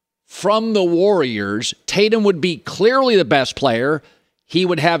from the Warriors, Tatum would be clearly the best player. He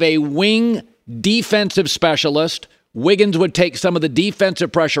would have a wing defensive specialist. Wiggins would take some of the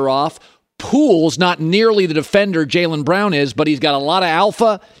defensive pressure off. Poole's not nearly the defender Jaylen Brown is, but he's got a lot of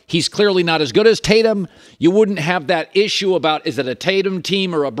alpha. He's clearly not as good as Tatum. You wouldn't have that issue about is it a Tatum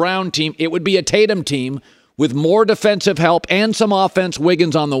team or a Brown team? It would be a Tatum team with more defensive help and some offense,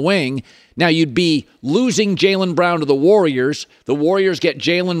 Wiggins on the wing. Now, you'd be losing Jaylen Brown to the Warriors. The Warriors get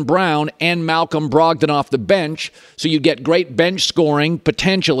Jaylen Brown and Malcolm Brogdon off the bench, so you get great bench scoring,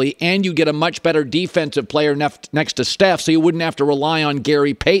 potentially, and you get a much better defensive player next to Steph, so you wouldn't have to rely on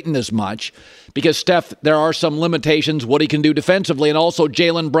Gary Payton as much, because Steph, there are some limitations, what he can do defensively, and also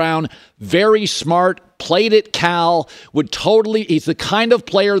Jaylen Brown, very smart, played at Cal, he's the kind of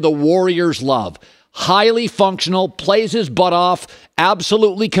player the Warriors love. Highly functional, plays his butt off,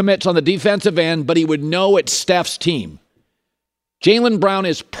 absolutely commits on the defensive end, but he would know it's Steph's team. Jaylen Brown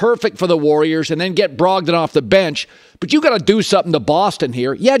is perfect for the Warriors, and then get Brogdon off the bench. But you got to do something to Boston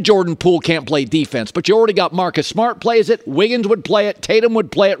here. Yeah, Jordan Poole can't play defense, but you already got Marcus Smart plays it, Wiggins would play it, Tatum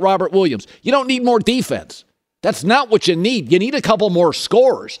would play it, Robert Williams. You don't need more defense. That's not what you need. You need a couple more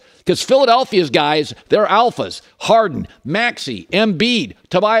scorers because Philadelphia's guys, they're alphas. Harden, Maxey, Embiid,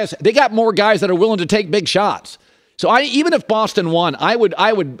 Tobias, they got more guys that are willing to take big shots. So even if Boston won, I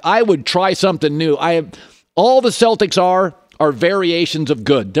would try something new. All the Celtics are variations of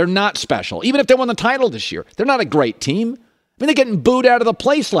good. They're not special. Even if they won the title this year, they're not a great team. I mean, they're getting booed out of the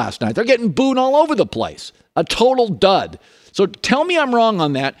place last night. They're getting booed all over the place. A total dud. So tell me I'm wrong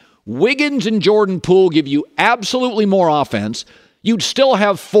on that. Wiggins and Jordan Poole give you absolutely more offense. You'd still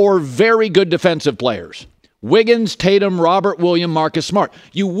have 4 very good defensive players. Wiggins, Tatum, Robert Williams, Marcus Smart.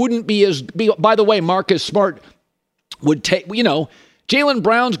 You wouldn't by the way, Marcus Smart would take, Jaylen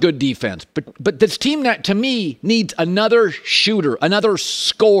Brown's good defense. But this team that, to me, needs another shooter, another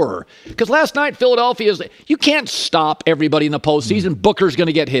scorer. Because last night, Philadelphia, you can't stop everybody in the postseason. Booker's going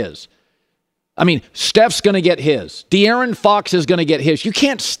to get his. I mean, Steph's going to get his. De'Aaron Fox is going to get his. You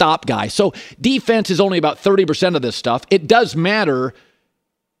can't stop guys. So defense is only about 30% of this stuff. It does matter.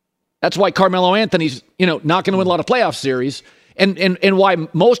 That's why Carmelo Anthony's, not going to win a lot of playoff series. And why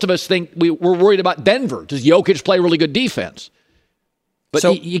most of us think we're worried about Denver. Does Jokic play really good defense? But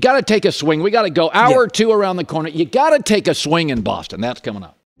so, you got to take a swing. We got to go hour or two around the corner. You got to take a swing in Boston. That's coming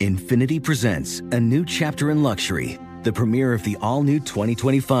up. Infiniti presents a new chapter in luxury. The premiere of the all-new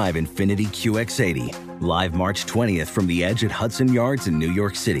 2025 Infiniti QX80, live March 20th from the Edge at Hudson Yards in New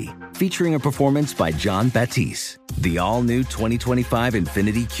York City, featuring a performance by John Batiste. The all-new 2025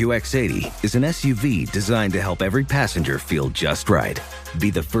 Infiniti QX80 is an SUV designed to help every passenger feel just right.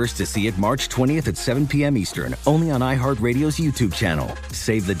 Be the first to see it March 20th at 7 p.m. Eastern, only on iHeartRadio's YouTube channel.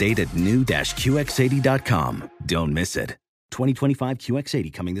 Save the date at new-QX80.com. Don't miss it. 2025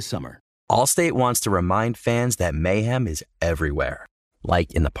 QX80 coming this summer. Allstate wants to remind fans that mayhem is everywhere.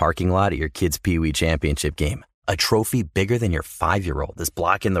 Like in the parking lot at your kid's Pee Wee Championship game. A trophy bigger than your 5-year-old is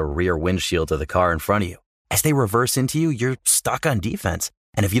blocking the rear windshield of the car in front of you. As they reverse into you, you're stuck on defense.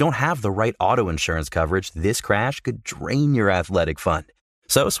 And if you don't have the right auto insurance coverage, this crash could drain your athletic fund.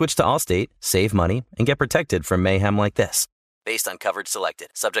 So switch to Allstate, save money, and get protected from mayhem like this. Based on coverage selected,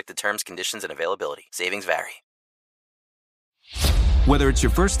 subject to terms, conditions, and availability. Savings vary. Whether it's your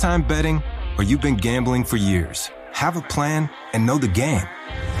first time betting or you've been gambling for years, have a plan and know the game.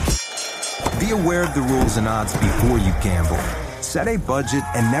 Be aware of the rules and odds before you gamble. Set a budget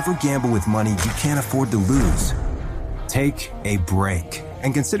and never gamble with money you can't afford to lose. Take a break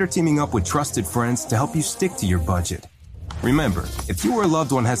and consider teaming up with trusted friends to help you stick to your budget. Remember, if you or a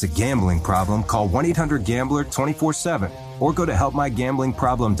loved one has a gambling problem, call 1-800-GAMBLER 24/7 or go to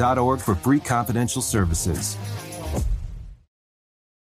helpmygamblingproblem.org for free confidential services.